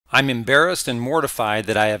I'm embarrassed and mortified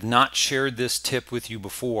that I have not shared this tip with you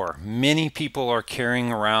before. Many people are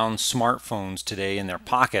carrying around smartphones today in their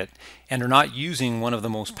pocket and are not using one of the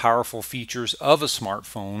most powerful features of a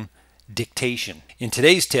smartphone, dictation. In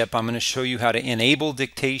today's tip, I'm going to show you how to enable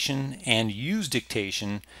dictation and use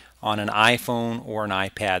dictation on an iPhone or an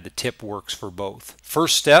iPad. The tip works for both.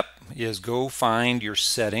 First step is go find your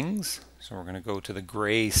settings. So we're going to go to the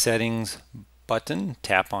gray settings button,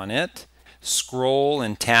 tap on it. Scroll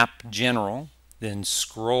and tap General, then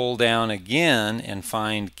scroll down again and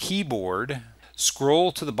find Keyboard.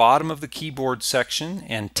 Scroll to the bottom of the keyboard section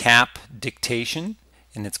and tap Dictation,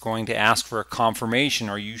 and it's going to ask for a confirmation.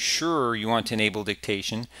 Are you sure you want to enable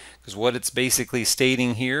dictation? Because what it's basically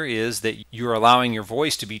stating here is that you're allowing your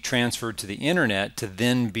voice to be transferred to the internet to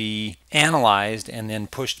then be analyzed and then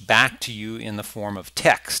pushed back to you in the form of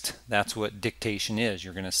text. That's what dictation is.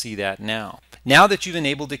 You're going to see that now. Now that you've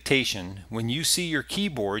enabled dictation, when you see your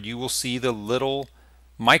keyboard, you will see the little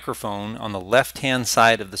microphone on the left-hand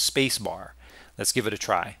side of the space bar. Let's give it a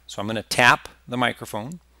try. So I'm going to tap the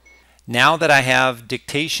microphone. Now that I have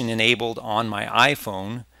dictation enabled on my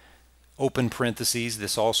iPhone, open parentheses,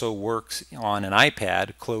 this also works on an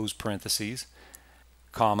iPad, close parentheses,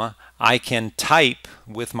 comma, I can type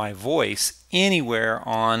with my voice anywhere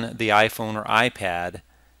on the iPhone or iPad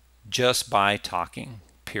just by talking,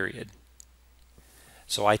 period.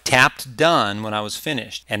 So I tapped done when I was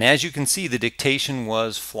finished, and as you can see, the dictation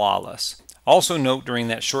was flawless. Also note during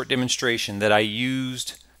that short demonstration that I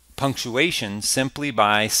used punctuation simply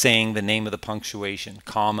by saying the name of the punctuation,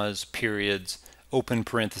 commas, periods, open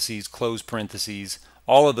parentheses, close parentheses,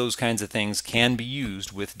 all of those kinds of things can be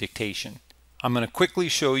used with dictation. I'm going to quickly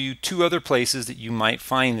show you two other places that you might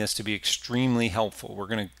find this to be extremely helpful. We're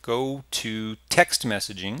going to go to text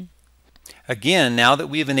messaging. Again, now that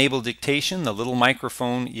we have enabled dictation, the little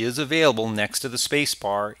microphone is available next to the space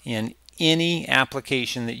bar in any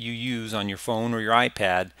application that you use on your phone or your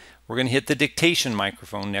iPad. We're going to hit the dictation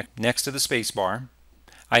microphone next to the space bar.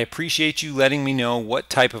 I appreciate you letting me know what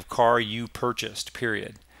type of car you purchased,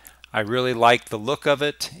 period. I really like the look of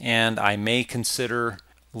it and I may consider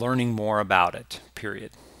learning more about it,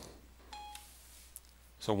 period.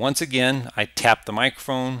 So once again, I tapped the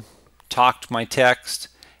microphone, talked my text,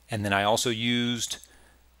 and then I also used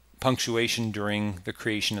punctuation during the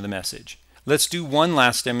creation of the message. Let's do one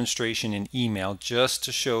last demonstration in email just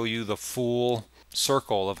to show you the full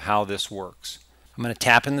circle of how this works. I'm going to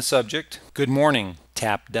tap in the subject, good morning,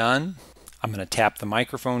 tap done. I'm going to tap the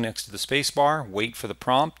microphone next to the space bar, wait for the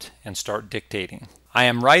prompt, and start dictating. I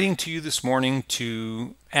am writing to you this morning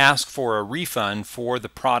to ask for a refund for the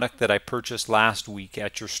product that I purchased last week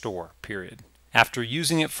at your store, period. After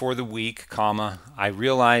using it for the week, comma, I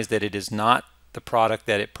realized that it is not the product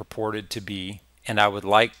that it purported to be, and I would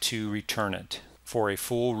like to return it for a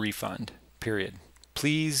full refund, period.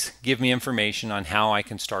 Please give me information on how I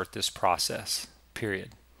can start this process,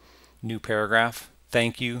 period. New paragraph,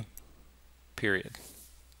 thank you, period.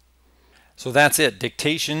 So that's it.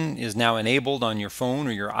 Dictation is now enabled on your phone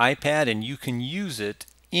or your iPad, and you can use it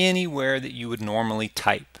anywhere that you would normally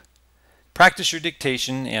type. Practice your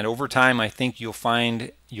dictation, and over time I think you'll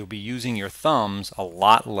find you'll be using your thumbs a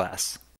lot less.